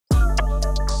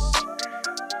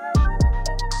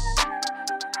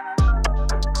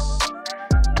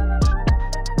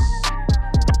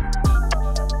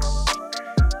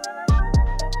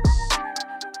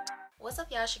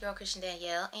it's your girl Christian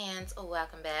Danielle, and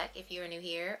welcome back. If you're new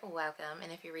here, welcome,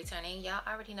 and if you're returning, y'all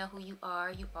already know who you are.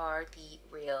 You are the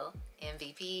real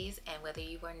MVPs, and whether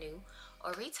you are new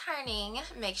or returning,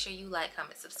 make sure you like,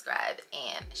 comment, subscribe,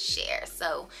 and share.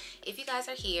 So if you guys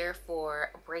are here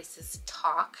for braces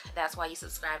talk, that's why you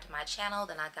subscribe to my channel.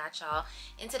 Then I got y'all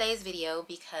in today's video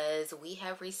because we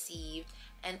have received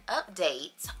an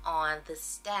update on the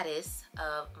status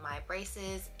of my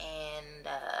braces and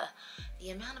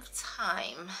the amount of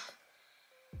time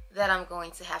that I'm going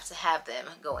to have them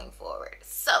going forward.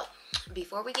 So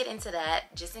before we get into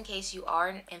that, just in case you are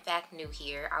in fact new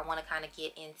here, I want to kind of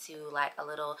get into like a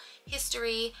little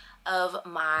history of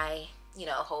my,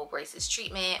 whole braces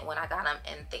treatment, when I got them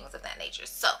and things of that nature.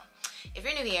 So if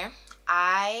you're new here,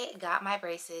 I got my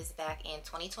braces back in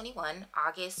 2021,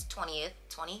 August 20th,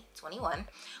 2021,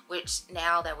 which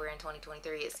now that we're in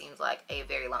 2023, it seems like a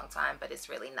very long time, but it's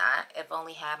really not. I've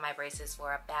only had my braces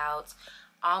for about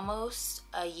almost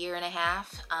a year and a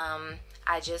half.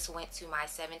 I just went to my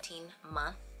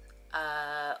 17-month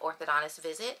orthodontist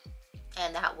visit,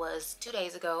 and that was 2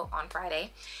 days ago on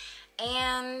Friday.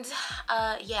 And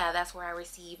yeah, that's where I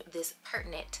received this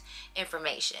pertinent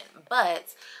information.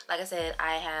 But like I said,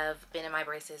 I have been in my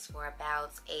braces for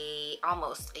about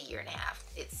almost a year and a half.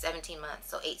 It's 17 months,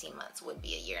 so 18 months would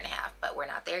be a year and a half, but we're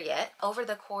not there yet. Over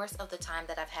the course of the time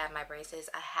that I've had my braces,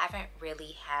 I haven't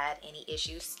really had any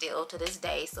issues still to this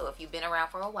day. So if you've been around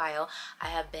for a while, I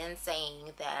have been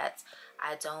saying that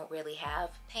I don't really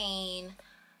have pain,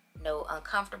 no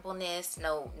uncomfortableness,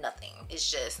 no nothing. It's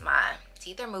just my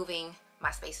teeth are moving,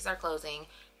 my spaces are closing,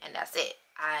 and that's it.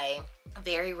 I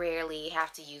very rarely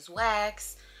have to use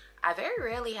wax. I very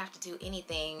rarely have to do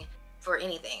anything for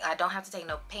anything. I don't have to take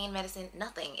no pain medicine,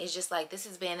 nothing. It's just like, this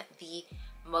has been the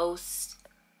most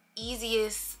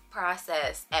easiest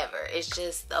process ever. It's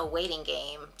just a waiting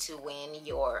game to when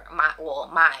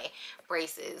my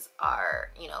braces are,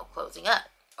 closing up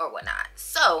or whatnot.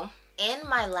 So in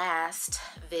my last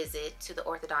visit to the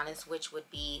orthodontist, which would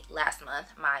be last month,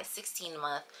 my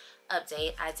 16-month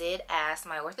update, I did ask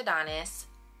my orthodontist,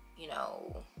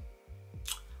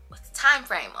 what's the time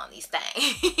frame on these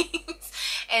things?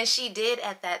 And she did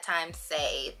at that time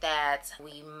say that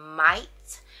we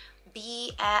might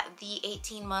be at the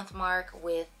 18-month mark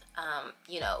with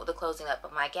the closing up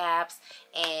of my gaps,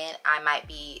 and I might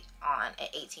be on an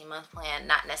 18-month plan,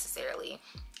 not necessarily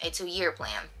a 2-year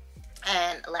plan.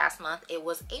 And last month it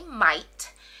was a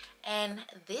might, and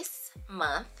this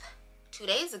month, 2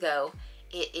 days ago,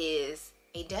 it is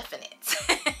a definite.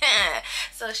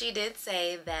 So she did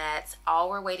say that all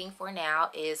we're waiting for now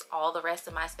is all the rest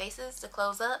of my spaces to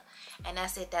close up, and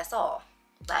that's it, that's all.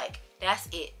 Like, that's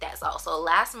it, that's all. So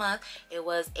last month it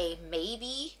was a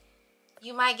maybe,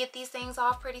 you might get these things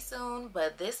off pretty soon,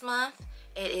 but this month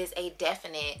it is a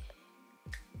definite,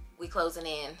 we closing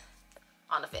in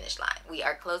on the finish line. We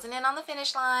are closing in on the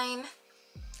finish line.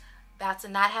 About to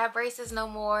not have braces no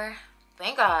more.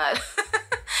 Thank God.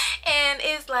 And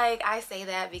it's like, I say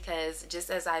that because, just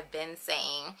as I've been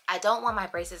saying, I don't want my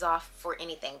braces off for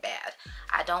anything bad.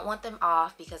 I don't want them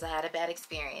off because I had a bad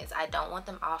experience. I don't want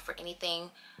them off for anything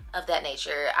of that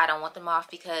nature. I don't want them off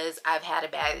because I've had a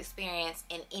bad experience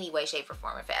in any way, shape, or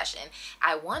form or fashion.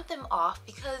 I want them off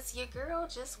because your girl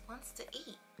just wants to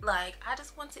eat. Like, I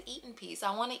just want to eat in peace.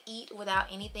 I want to eat without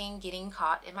anything getting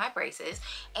caught in my braces.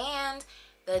 And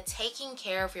the taking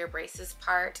care of your braces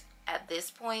part at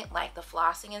this point, like the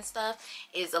flossing and stuff,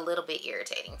 is a little bit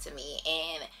irritating to me.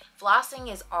 And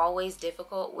flossing is always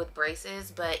difficult with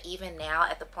braces, but even now,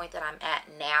 at the point that I'm at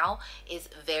now, is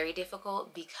very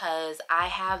difficult because I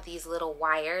have these little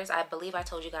wires. I believe I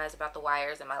told you guys about the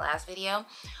wires in my last video.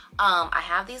 I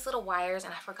have these little wires,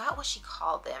 and I forgot what she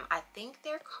called them. I think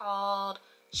they're called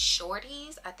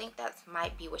shorties. I think that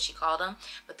might be what she called them,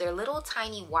 but they're little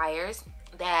tiny wires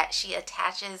that she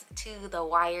attaches to the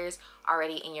wires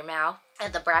already in your mouth.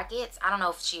 And the brackets, I don't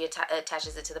know if she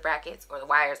attaches it to the brackets or the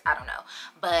wires, I don't know,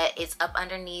 but it's up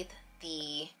underneath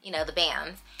the the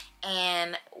bands.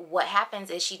 And what happens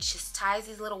is she just ties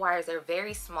these little wires. They're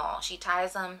very small. She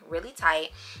ties them really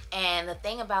tight. And the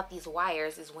thing about these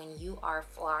wires is, when you are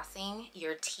flossing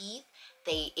your teeth,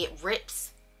 it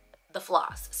rips the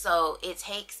floss, so it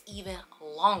takes even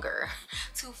longer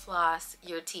to floss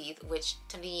your teeth, which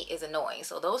to me is annoying.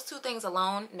 So those two things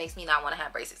alone makes me not want to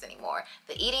have braces anymore: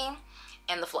 the eating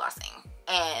and the flossing.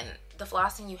 And the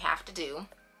flossing you have to do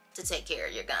to take care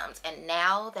of your gums. And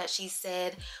now that she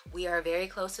said we are very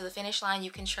close to the finish line,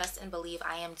 you can trust and believe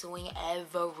I am doing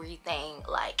everything,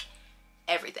 like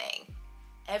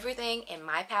everything in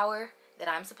my power that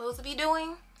I'm supposed to be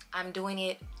doing. I'm doing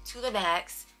it to the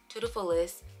max, to the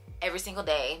fullest, every single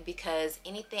day, because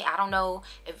anything, I don't know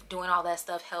if doing all that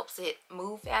stuff helps it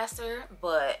move faster,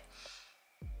 but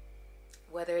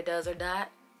whether it does or not,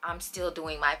 I'm still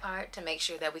doing my part to make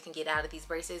sure that we can get out of these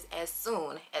braces as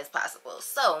soon as possible.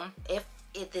 So if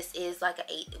this is like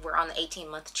we're on the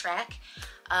 18-month track,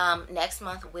 next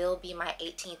month will be my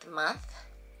 18th month,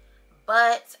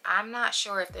 but I'm not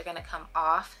sure if they're gonna come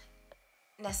off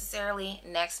necessarily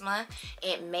next month.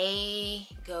 It may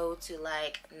go to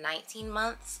like 19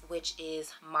 months, which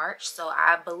is March. So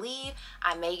I believe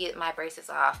I may get my braces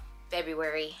off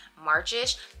February,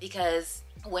 Marchish, because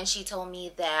when she told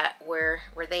me that we're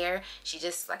there, she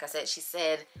just, like I said, she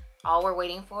said all we're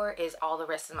waiting for is all the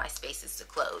rest of my spaces to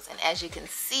close. And as you can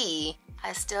see,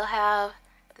 I still have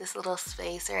this little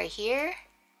space right here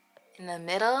in the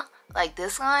middle. Like,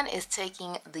 this one is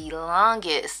taking the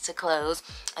longest to close,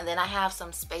 and then I have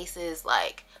some spaces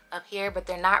like up here, but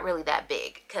they're not really that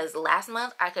big, because last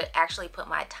month I could actually put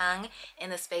my tongue in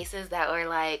the spaces that were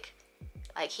like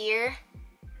here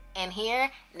and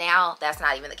here. Now that's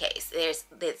not even the case.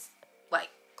 It's like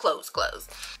close.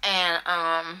 And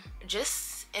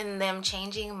just in them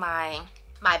changing my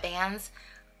bands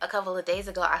a couple of days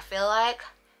ago, I feel like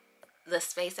the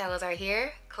space that was right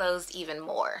here closed even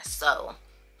more. So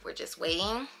we're just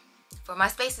waiting for my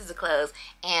spaces to close,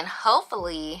 and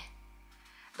hopefully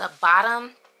the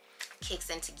bottom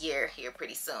kicks into gear here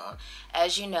pretty soon.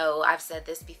 As you know, I've said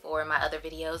this before in my other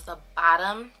videos, the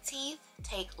bottom teeth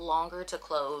take longer to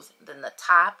close than the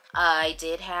top. I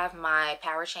did have my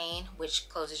power chain, which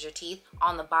closes your teeth,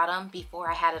 on the bottom before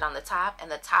I had it on the top,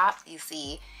 and the top, you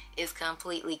see, is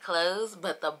completely closed,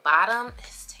 but the bottom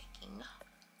is taking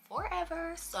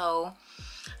forever. So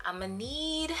I'm gonna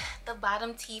need the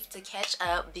bottom teeth to catch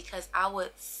up, because I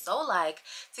would so like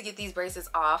to get these braces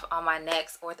off on my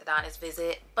next orthodontist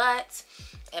visit, but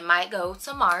it might go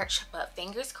to March. But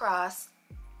fingers crossed,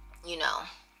 you know,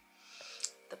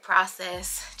 the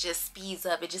process just speeds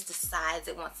up. It just decides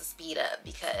it wants to speed up,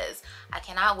 because I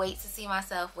cannot wait to see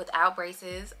myself without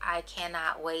braces. I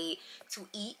cannot wait to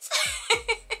eat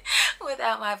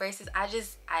without my braces.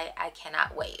 I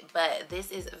cannot wait. But this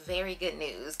is very good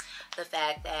news, the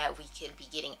fact that we could be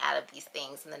getting out of these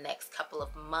things in the next couple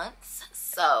of months.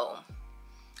 So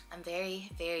I'm very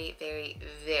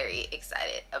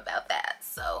excited about that.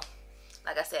 So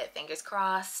like I said, fingers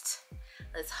crossed.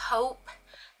 Let's hope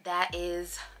that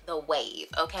is the wave,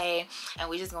 okay? And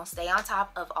we just gonna stay on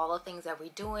top of all the things that we're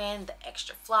doing, the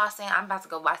extra flossing. I'm about to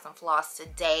go buy some floss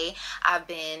today. I've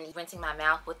been rinsing my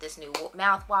mouth with this new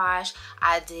mouthwash.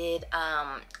 I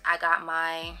got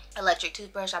my electric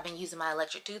toothbrush. I've been using my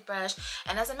electric toothbrush,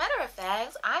 and as a matter of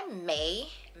fact, I may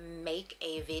make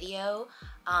a video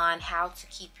on how to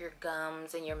keep your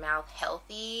gums and your mouth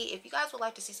healthy. If you guys would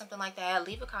like to see something like that,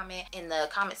 leave a comment in the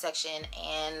comment section,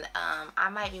 and I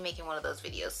might be making one of those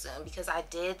videos soon, because I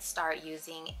did start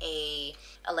using a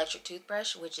electric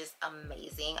toothbrush, which is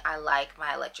amazing. I like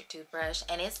my electric toothbrush,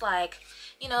 and it's like,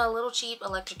 you know, a little cheap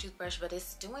electric toothbrush, but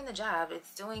it's doing the job.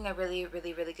 It's doing a really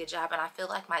good job, and I feel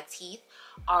like my teeth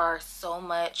are so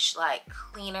much like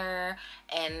cleaner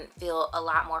and feel a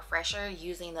lot more fresher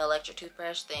using the electric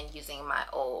toothbrush than using my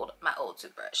old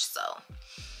toothbrush. So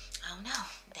I don't know,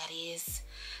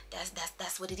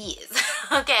 that's what it is.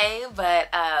 Okay,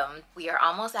 but we are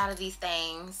almost out of these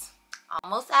things.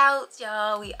 Almost out,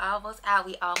 y'all. We almost out.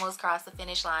 We almost crossed the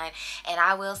finish line. And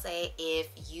I will say, if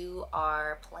you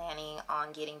are planning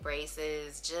on getting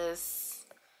braces, just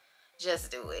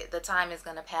do it. The time is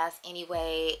gonna pass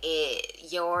anyway.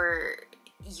 You're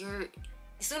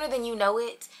sooner than you know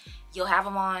it, you'll have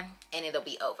them on and it'll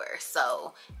be over.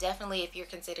 So definitely, if you're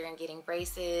considering getting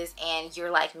braces and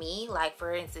you're like me, like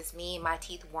for instance me, my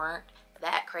teeth weren't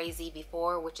that crazy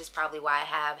before, which is probably why I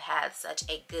have had such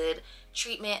a good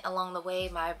treatment along the way.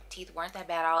 My teeth weren't that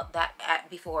bad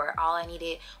before. All I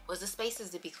needed was the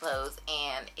spaces to be closed.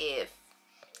 And if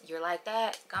you're like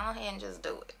that, go ahead and just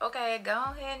do it. Okay, go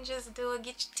ahead and just do it.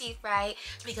 Get your teeth right,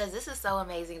 because this is so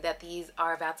amazing that these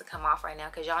are about to come off right now,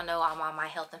 because y'all know I'm on my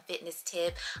health and fitness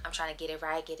tip. I'm trying to get it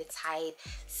right, get it tight,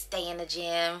 stay in the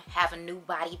gym, have a new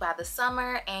body by the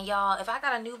summer. And y'all, if I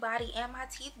got a new body and my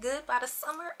teeth good by the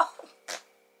summer, oh,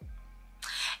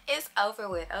 it's over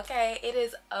with. Okay, it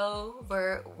is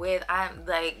over with. I'm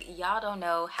like, y'all don't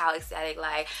know how excited.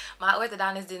 Like, my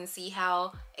orthodontist didn't see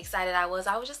how excited I was.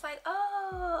 I was just like,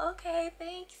 oh, okay,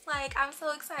 thanks. Like, I'm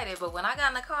so excited. But when I got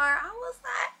in the car, I was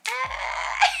like,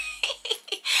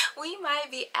 we might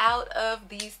be out of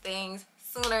these things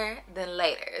sooner than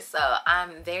later. So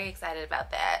I'm very excited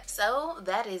about that. So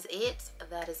that is it.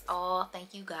 That is all.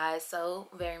 Thank you guys so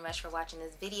very much for watching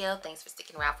this video. Thanks for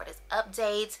sticking around for this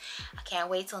update. I can't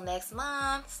wait till next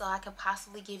month so I can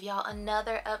possibly give y'all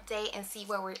another update and see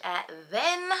where we're at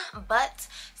then. But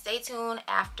stay tuned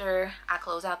after I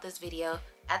close out this video.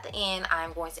 At the end,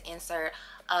 I'm going to insert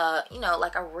you know,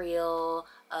 like a reel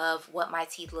of what my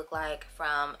teeth look like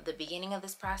from the beginning of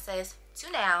this process to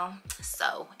now.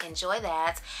 So enjoy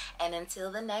that, and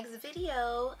until the next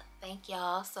video, thank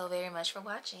y'all so very much for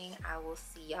watching. I will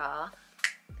see y'all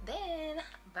then.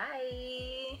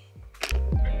 Bye.